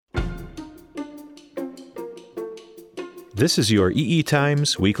This is your EE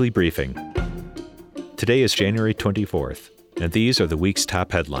Times weekly briefing. Today is January 24th, and these are the week's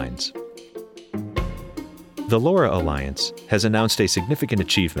top headlines. The LoRa Alliance has announced a significant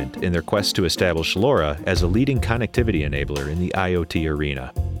achievement in their quest to establish LoRa as a leading connectivity enabler in the IoT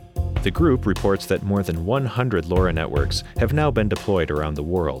arena. The group reports that more than 100 LoRa networks have now been deployed around the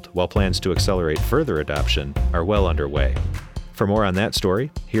world, while plans to accelerate further adoption are well underway. For more on that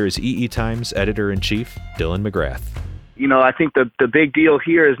story, here is EE Times Editor-in-Chief Dylan McGrath. I think the big deal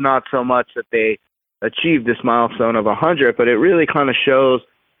here is not so much that they achieved this milestone of 100, but it really kind of shows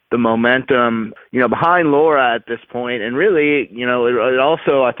the momentum, behind LoRa at this point. And really, it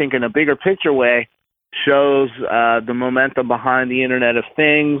also, I think in a bigger picture way, shows the momentum behind the Internet of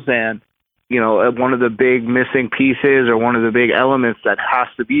Things. And, one of the big missing pieces or one of the big elements that has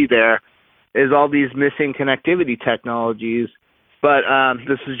to be there is all these missing connectivity technologies. But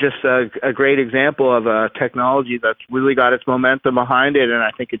this is just a great example of a technology that's really got its momentum behind it, and I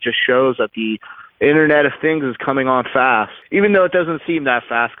think it just shows that the Internet of Things is coming on fast, even though it doesn't seem that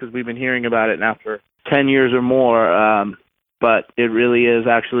fast because we've been hearing about it now for 10 years or more, but it really is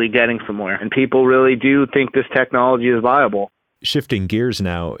actually getting somewhere, and people really do think this technology is viable. Shifting gears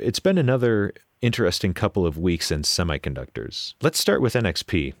now, it's been another interesting couple of weeks in semiconductors. Let's start with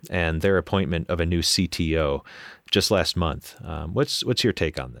NXP and their appointment of a new CTO just last month. What's your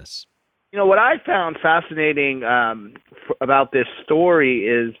take on this? What I found fascinating about this story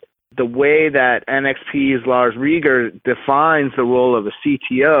is the way that NXP's Lars Rieger defines the role of a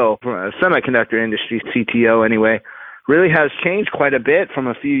CTO, from a semiconductor industry CTO anyway, really has changed quite a bit from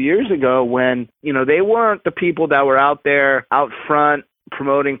a few years ago when, they weren't the people that were out there out front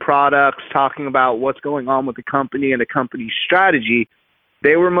promoting products, talking about what's going on with the company and the company's strategy.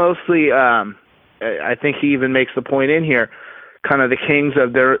 They were mostly, I think he even makes the point in here, kind of the kings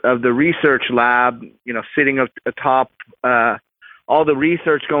of the research lab, sitting atop all the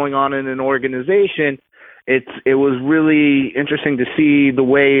research going on in an organization. It was really interesting to see the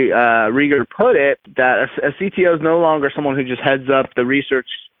way Rieger put it, that a CTO is no longer someone who just heads up the research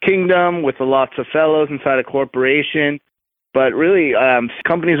kingdom with lots of fellows inside a corporation. But really,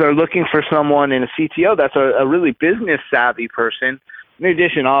 companies are looking for someone in a CTO that's a really business-savvy person, in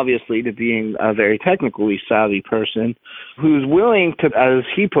addition, obviously, to being a very technically savvy person, who's willing to, as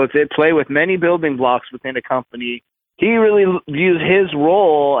he puts it, play with many building blocks within a company. He really views his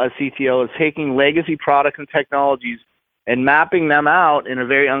role as CTO as taking legacy products and technologies and mapping them out in a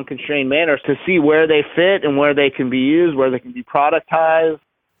very unconstrained manner to see where they fit and where they can be used, where they can be productized.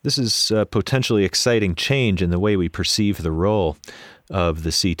 This is a potentially exciting change in the way we perceive the role of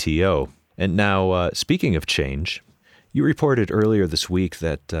the CTO. And now, speaking of change, you reported earlier this week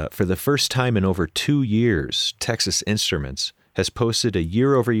that for the first time in over 2 years, Texas Instruments has posted a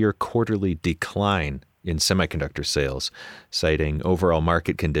year-over-year quarterly decline in semiconductor sales, citing overall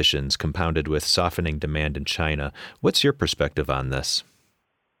market conditions compounded with softening demand in China. What's your perspective on this?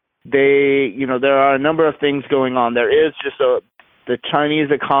 There are a number of things going on. There is just the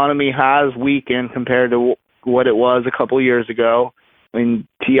Chinese economy has weakened compared to what it was a couple years ago.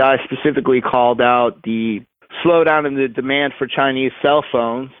 TI specifically called out the slowdown in the demand for Chinese cell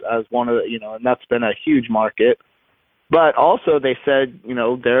phones as one of the, and that's been a huge market. But also they said,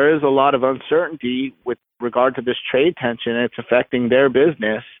 there is a lot of uncertainty with regard to this trade tension. It's affecting their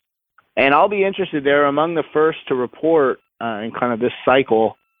business. And I'll be interested. They're among the first to report in kind of this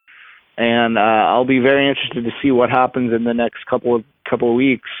cycle. And I'll be very interested to see what happens in the next couple of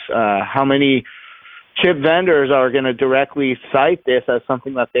weeks. How many chip vendors are going to directly cite this as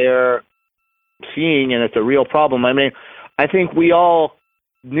something that they're seeing, and it's a real problem. I mean, I think we all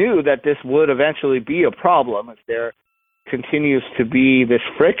knew that this would eventually be a problem. If there continues to be this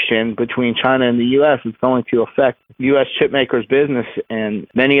friction between China and the U.S., it's going to affect U.S. chip makers' business and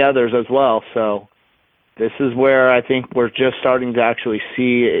many others as well. So this is where I think we're just starting to actually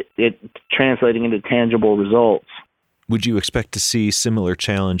see it translating into tangible results. Would you expect to see similar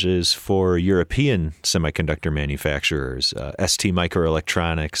challenges for European semiconductor manufacturers, ST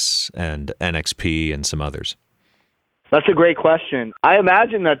Microelectronics and NXP and some others? That's a great question. I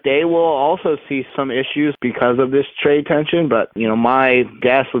imagine that they will also see some issues because of this trade tension, but my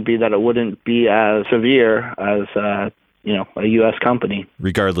guess would be that it wouldn't be as severe as a U.S. company.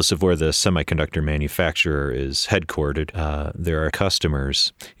 Regardless of where the semiconductor manufacturer is headquartered, there are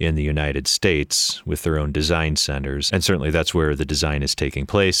customers in the United States with their own design centers, and certainly that's where the design is taking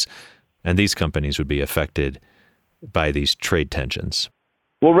place, and these companies would be affected by these trade tensions.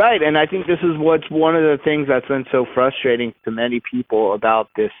 Well, right, and I think this is what's one of the things that's been so frustrating to many people about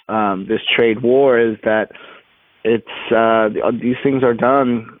this trade war is that it's these things are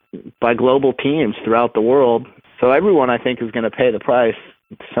done by global teams throughout the world. So everyone, I think, is going to pay the price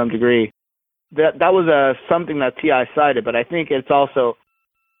to some degree. That was something that TI cited, but I think it's also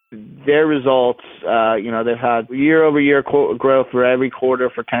their results. They've had year-over-year growth for every quarter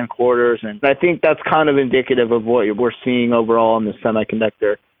for 10 quarters, and I think that's kind of indicative of what we're seeing overall in the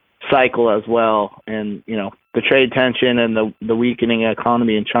semiconductor cycle as well. And the trade tension and the weakening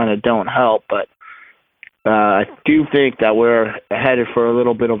economy in China don't help, but I do think that we're headed for a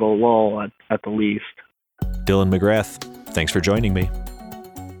little bit of a lull at the least. Dylan McGrath, thanks for joining me.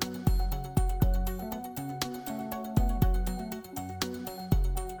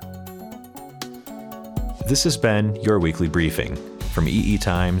 This has been your weekly briefing from EE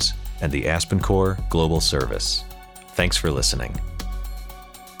Times and the AspenCore Global Service. Thanks for listening.